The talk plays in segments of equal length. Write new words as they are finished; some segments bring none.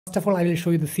First of all, I will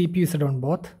show you the CPU set on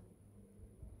both.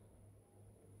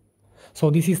 So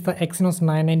this is the Exynos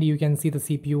 990, you can see the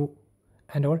CPU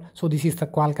and all. So this is the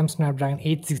Qualcomm Snapdragon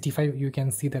 865, you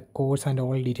can see the cores and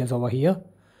all details over here.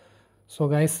 So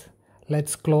guys,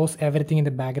 let's close everything in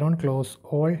the background, close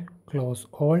all,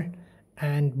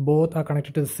 and both are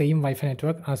connected to the same Wi-Fi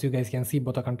network. As you guys can see,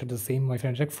 both are connected to the same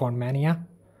Wi-Fi network, Phone Mania.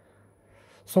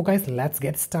 So guys, let's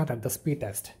get started the speed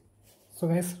test. So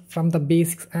guys, from the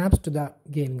basics apps to the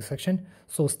gaming section.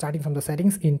 So starting from the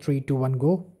settings, in 3, 2, 1,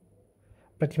 go.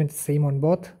 Pretty much same on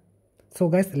both. So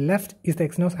guys, left is the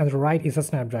Exynos and the right is the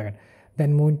Snapdragon.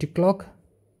 Then move into clock,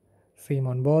 same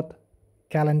on both.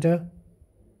 Calendar,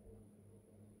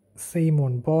 same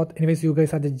on both. Anyways, you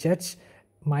guys are the judge.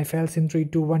 My files in 3,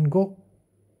 2, 1, go.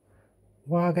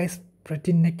 Wow guys,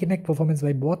 pretty neck and neck performance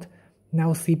by both.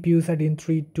 Now CPU set in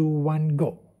 3, 2, 1,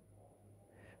 go.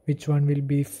 Which one will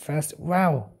be fast?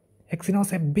 Wow,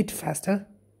 Exynos a bit faster.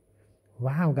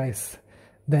 Wow guys.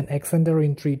 Then Extender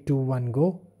in 3, 2, 1,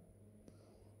 go.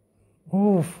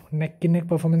 Oh, neck and neck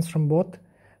performance from both.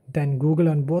 Then Google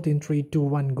on both in 3, 2,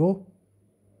 1, go.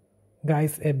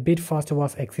 Guys, a bit faster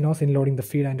was Exynos in loading the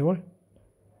feed and all.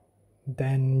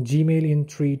 Then Gmail in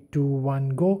 3, 2, 1,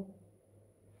 go.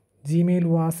 Gmail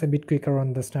was a bit quicker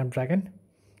on the Snapdragon.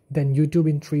 Then YouTube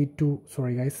in 3, 2,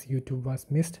 sorry guys, YouTube was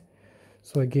missed.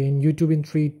 So again, YouTube in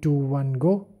 3, 2, 1,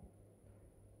 go.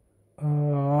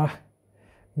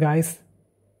 Guys,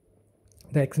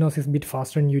 the Exynos is a bit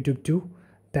faster in YouTube too.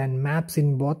 Then Maps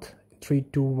in both, 3,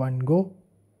 2, 1, go.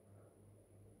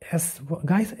 Yes,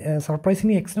 guys,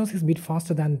 surprisingly, Exynos is a bit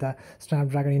faster than the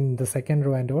Snapdragon in the second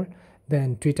row and all.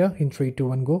 Then Twitter in 3, 2,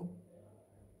 1, go.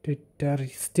 Twitter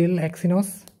is still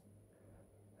Exynos.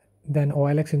 Then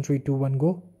OLX in 3, 2, 1,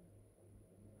 go.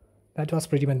 That was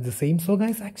pretty much the same. So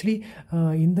guys, actually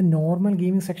in the normal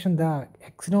gaming section, the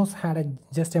Exynos had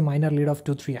just a minor lead of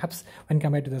 2-3 apps when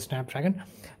compared to the Snapdragon.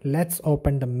 Let's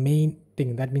open the main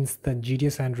thing, that means the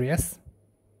GTA San Andreas.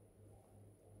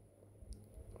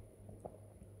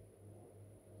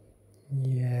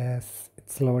 Yes,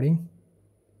 it's loading.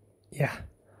 Yeah,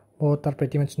 both are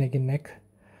pretty much neck and neck.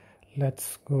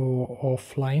 Let's go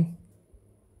offline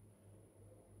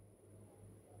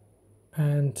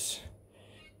and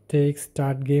take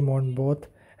start game on both,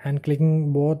 and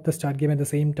clicking both the start game at the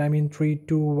same time in 3,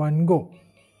 2, 1, go.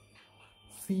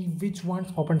 See which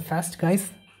ones open fast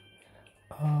guys.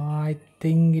 I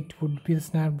think it would be the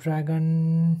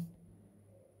Snapdragon.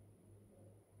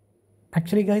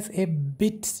 Actually guys, a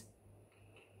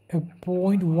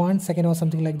 0.1 second or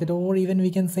something like that, or even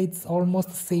we can say it's almost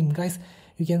the same guys.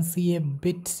 You can see a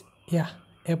bit, yeah,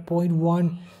 a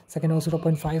 0.1 second or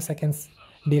 0.5 seconds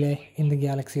delay in the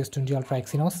Galaxy S20 Ultra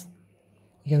Exynos.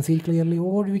 You can see it clearly,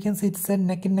 or we can say it's a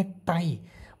neck and neck tie,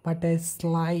 but a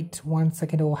slight 1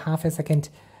 second or half a second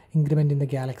increment in the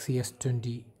Galaxy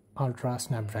S20 Ultra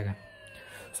Snapdragon.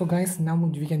 So guys, now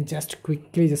we can just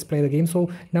quickly just play the game.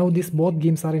 So now these both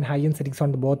games are in high-end settings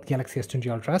on the both Galaxy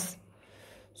S20 Ultras.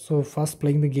 So first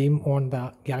playing the game on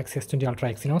the Galaxy S20 Ultra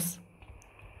Exynos.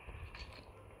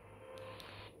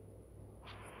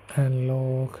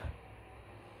 Unlock.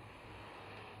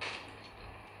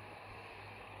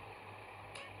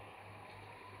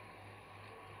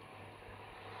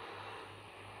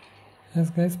 Yes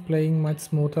guys, playing much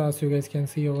smoother as you guys can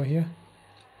see over here.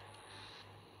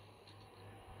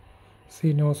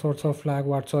 See no sorts of lag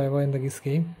whatsoever in this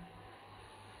game.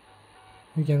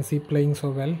 You can see playing so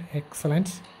well,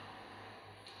 excellent.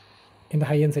 In the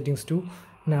high-end settings too.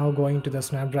 Now going to the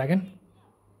Snapdragon.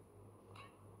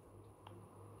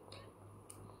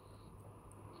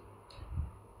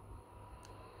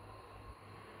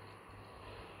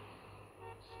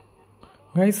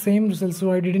 Guys, same results,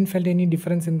 so I didn't felt any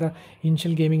difference in the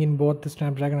initial gaming in both the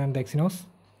Snapdragon and the Exynos.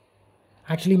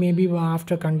 Actually, maybe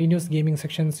after continuous gaming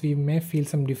sections we may feel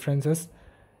some differences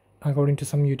according to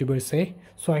some YouTubers say.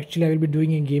 So actually I will be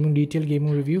doing a detailed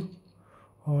gaming review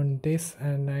on this,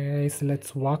 and guys,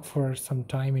 let's walk for some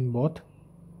time in both.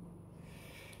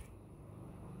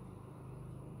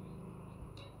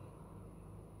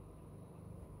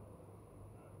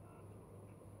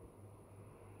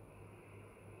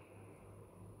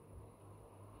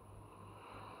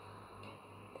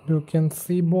 You can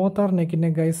see both are neck and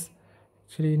neck guys.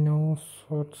 Actually no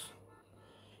sorts.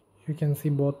 You can see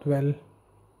both well.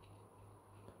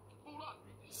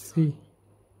 See.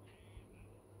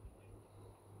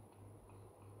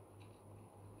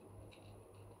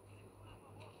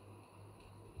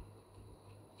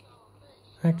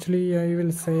 Actually I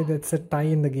will say that's a tie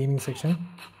in the gaming section.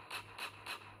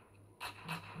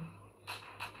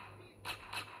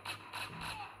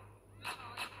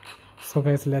 So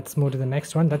guys, let's move to the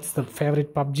next one. That's the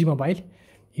favorite PUBG Mobile.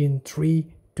 In 3,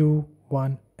 2,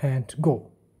 1 and go.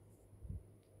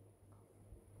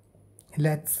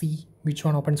 Let's see which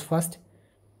one opens first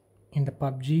in the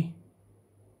PUBG.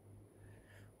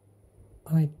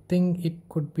 I think it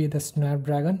could be the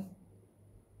Snapdragon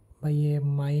by a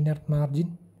minor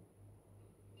margin.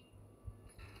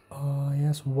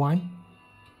 Yes, 1,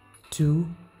 2,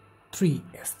 3.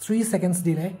 Yes, 3 seconds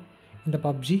delay in the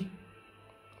PUBG.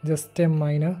 Just a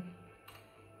minor.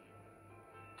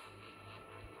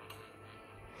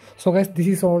 So guys, this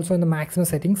is also in the maximum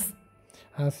settings.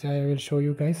 As I will show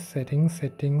you guys, settings,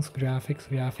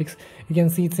 graphics. You can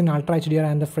see it's in Ultra HDR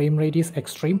and the frame rate is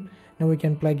extreme. Now we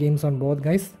can play games on both,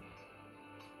 guys.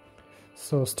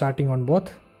 So starting on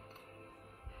both.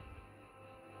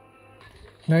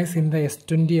 Guys, in the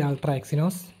S20 Ultra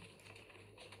Exynos.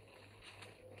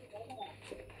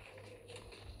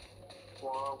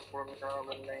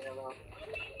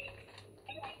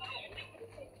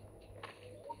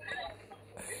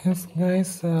 Yes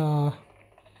guys,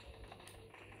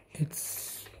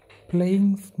 it's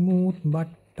playing smooth, but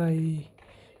I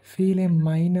feel a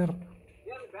minor.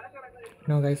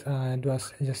 No guys, it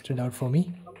was just a doubt for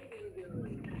me.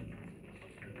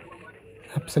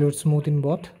 Absolute smooth in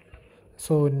both.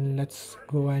 So let's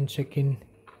go and check in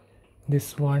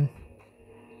this one.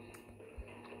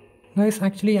 Guys,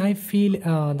 actually I feel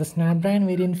the Snapdragon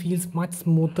variant feels much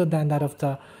smoother than that of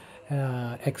the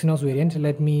Exynos variant.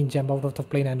 Let me jump out of the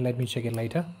plane and let me check it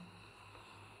later.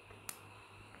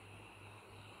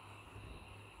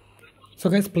 So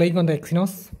guys, playing on the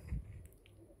Exynos.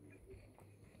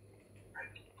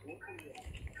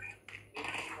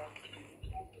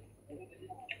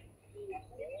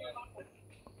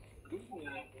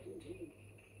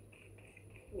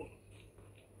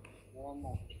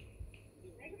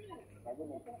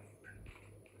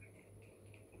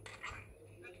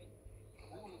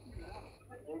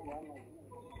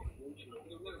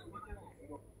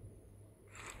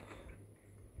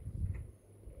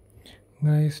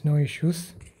 Guys, no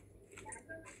issues.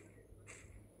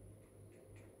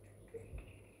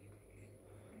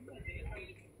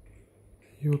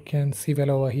 You can see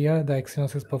well over here the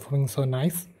Exynos is performing so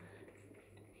nice.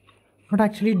 But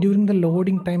actually during the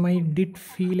loading time I did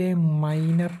feel a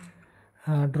minor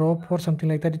drop or something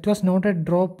like that. It was not a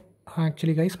drop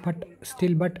actually guys, but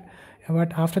still, but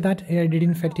after that I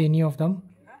didn't felt any of them.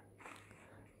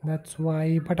 That's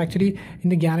why. But actually in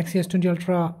the Galaxy S20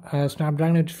 Ultra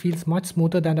Snapdragon, it feels much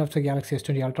smoother than of the Galaxy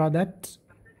S20 Ultra. That's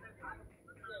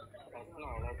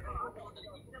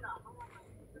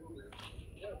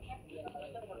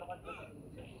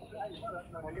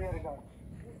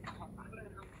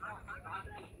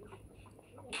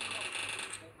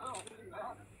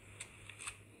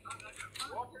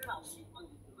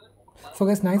so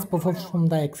guys, nice performance from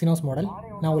the Exynos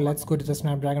model. Now let's go to the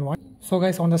Snapdragon one. So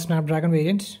guys, on the Snapdragon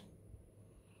variant,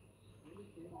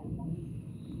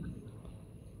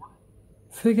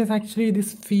 so guys, actually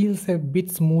this feels a bit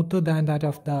smoother than that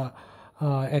of the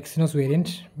Exynos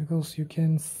variant, because you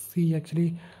can see,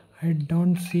 actually I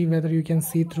don't see whether you can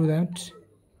see through that,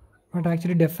 but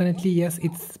actually definitely yes,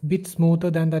 it's a bit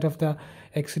smoother than that of the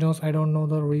Exynos. I don't know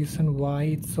the reason why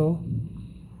it's so.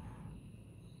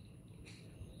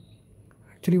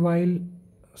 Actually, while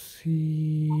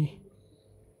see,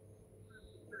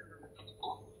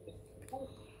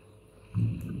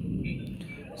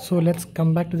 so let's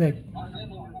come back to the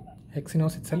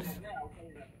Exynos itself.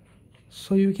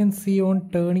 So you can see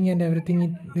on turning and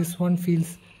everything, this one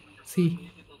feels, see,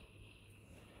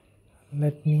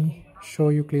 let me show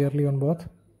you clearly on both.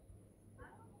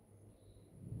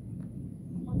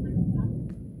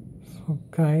 So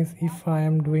guys, if I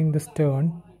am doing this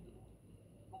turn,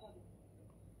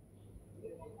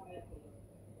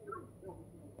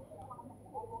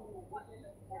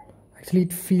 actually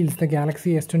it feels the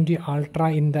Galaxy S20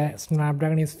 Ultra in the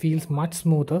Snapdragon feels much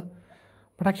smoother,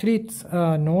 but actually it's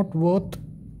not worth,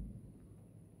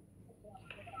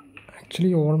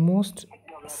 actually almost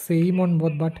same on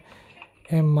both, but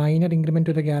a minor increment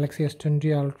to the Galaxy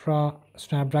S20 Ultra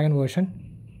Snapdragon version.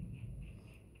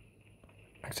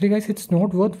 Actually guys, it's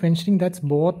not worth mentioning that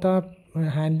both are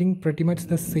handling pretty much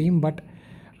the same, but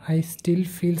I still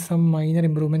feel some minor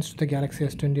improvements to the Galaxy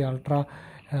S20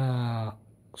 Ultra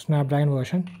Snapdragon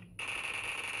version.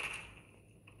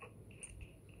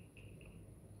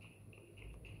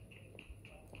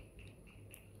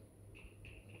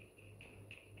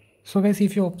 So guys,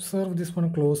 if you observe this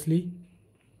one closely,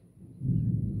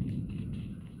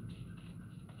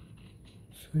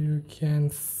 so you can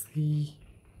see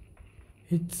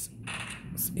it's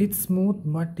smooth,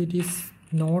 but it is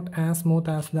not as smooth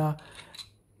as the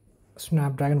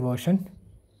Snapdragon version.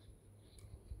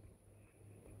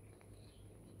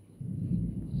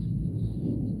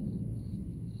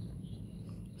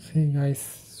 See guys,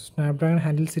 Snapdragon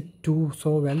handles it too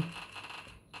so well.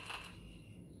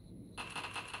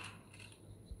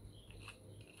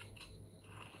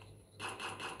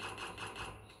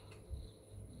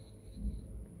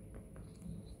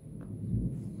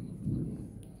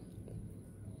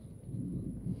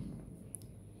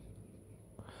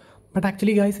 But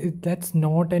actually guys, that's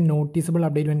not a noticeable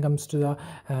update when it comes to the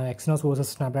Exynos versus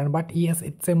Snapdragon. But yes,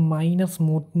 it's a minor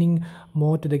smoothing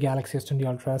more to the Galaxy S20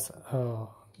 Ultra's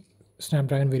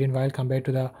Snapdragon variant while compared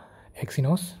to the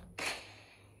Exynos.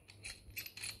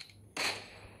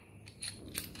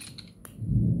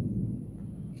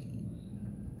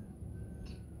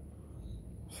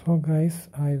 So guys,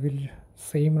 I will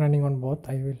same running on both.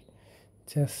 I will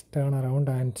just turn around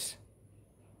and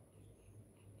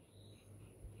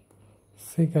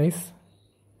see guys,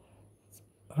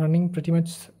 running pretty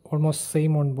much almost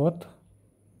same on both.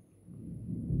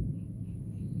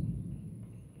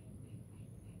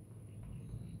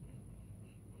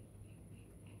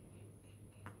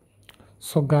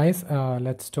 So guys,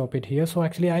 let's stop it here. So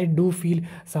actually I do feel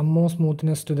some more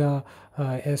smoothness to the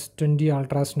S20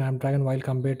 Ultra Snapdragon while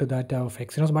compared to that of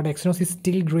Exynos, but Exynos is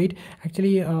still great.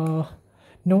 Actually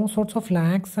no sorts of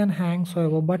lags and hangs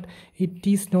however, but it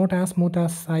is not as smooth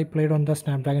as I played on the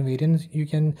Snapdragon variants. You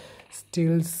can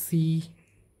still see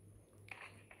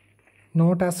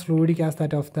not as fluidic as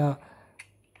that of the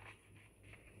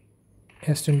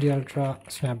S20 Ultra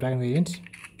Snapdragon variant.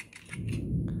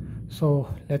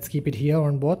 So let's keep it here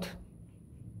on both.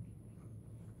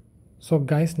 So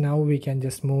guys, now we can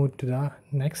just move to the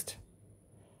next.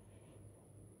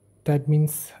 That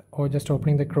means just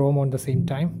opening the Chrome on the same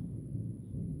time.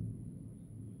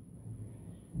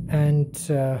 And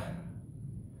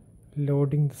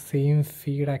loading the same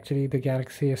feed. Actually the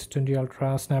Galaxy S20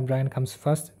 Ultra Snapdragon comes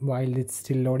first. While it's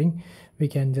still loading, we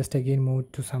can just again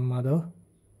move to some other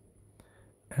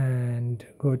and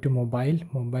go to mobile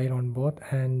on both,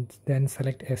 and then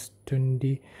select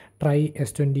S20, try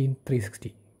S20 in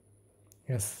 360.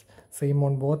 Yes, same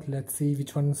on both. Let's see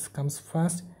which one comes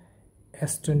first.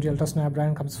 S20 Ultra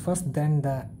Snapdragon comes first, then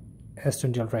the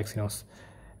S20 Ultra Exynos.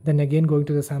 Then again going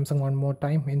to the Samsung one more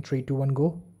time in 3, 2, 1,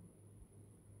 go.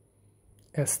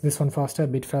 Yes, this one faster, a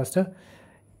bit faster.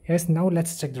 Yes, now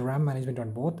let's check the RAM management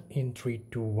on both in 3,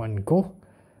 2, 1, go.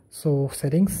 So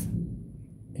settings,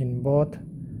 in both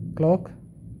clock,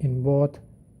 in both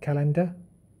calendar,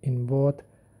 in both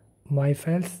my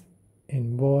files,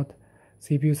 in both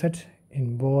CPU set,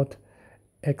 in both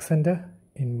Xender,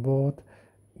 in both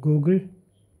Google,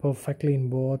 perfectly in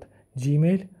both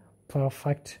Gmail,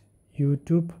 perfect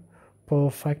YouTube,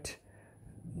 perfect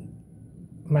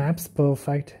Maps,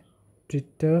 perfect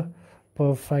Twitter,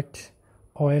 perfect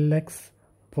OLX,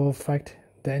 perfect.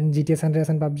 Then GTA San Andreas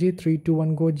and PUBG, 3, 2,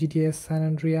 1, go. GTA San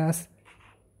Andreas.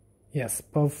 Yes,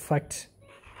 perfect.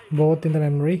 Both in the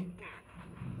memory.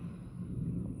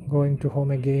 Going to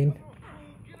home again.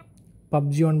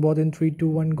 PUBG on both in 3, 2,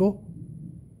 1, go.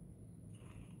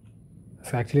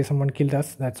 So actually someone killed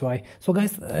us, that's why. So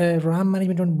guys, RAM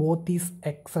management on both is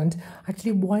excellent.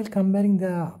 Actually, while comparing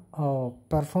the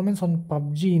performance on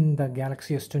PUBG in the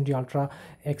Galaxy S20 Ultra,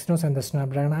 Exynos and the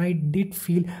Snapdragon, I did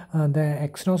feel the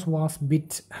Exynos was a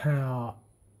bit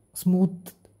smooth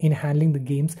in handling the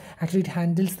games. Actually, it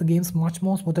handles the games much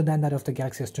more smoother than that of the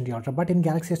Galaxy S20 Ultra. But in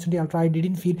Galaxy S20 Ultra, I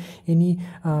didn't feel any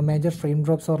major frame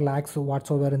drops or lags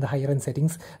whatsoever in the higher end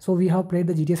settings. So we have played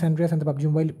the GTA San Andreas and the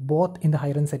PUBG Mobile both in the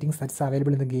higher end settings that's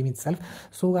available in the game itself.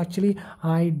 So actually,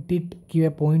 I did give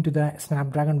a point to the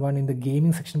Snapdragon one in the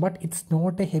gaming section, but it's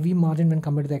not a heavy margin when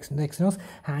compared to the Exynos,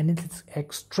 and it's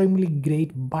extremely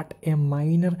great, but a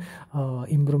minor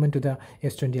improvement to the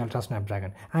S20 Ultra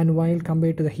Snapdragon. And while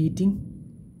compared to the heating,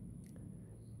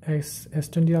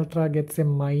 S20 Ultra gets a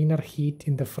minor heat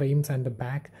in the frames and the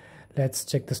back. Let's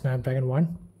check the Snapdragon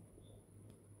one.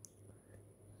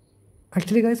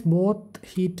 Actually guys, both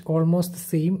heat almost the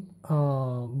same.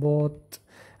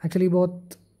 Actually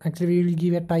we will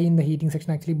give a tie in the heating section.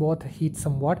 Actually both heat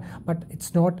somewhat, but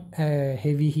it's not a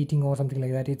heavy heating or something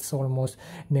like that. It's almost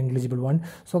negligible one.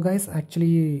 So guys,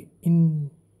 actually in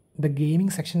the gaming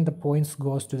section the points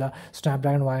goes to the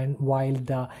Snapdragon one, while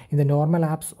in the normal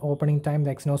apps opening time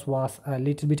the Exynos was a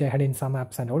little bit ahead in some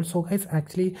apps. And also guys,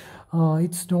 actually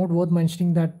it's not worth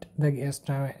mentioning that the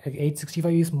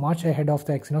 865 is much ahead of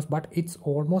the Exynos, but it's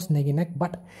almost neck and neck.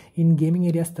 But in gaming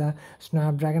areas the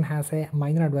Snapdragon has a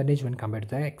minor advantage when compared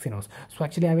to the Exynos. So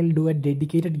actually I will do a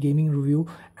dedicated gaming review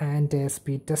and a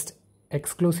speed test,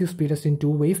 exclusive speed test in 2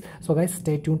 ways. So guys,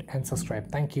 stay tuned and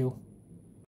subscribe. Thank you.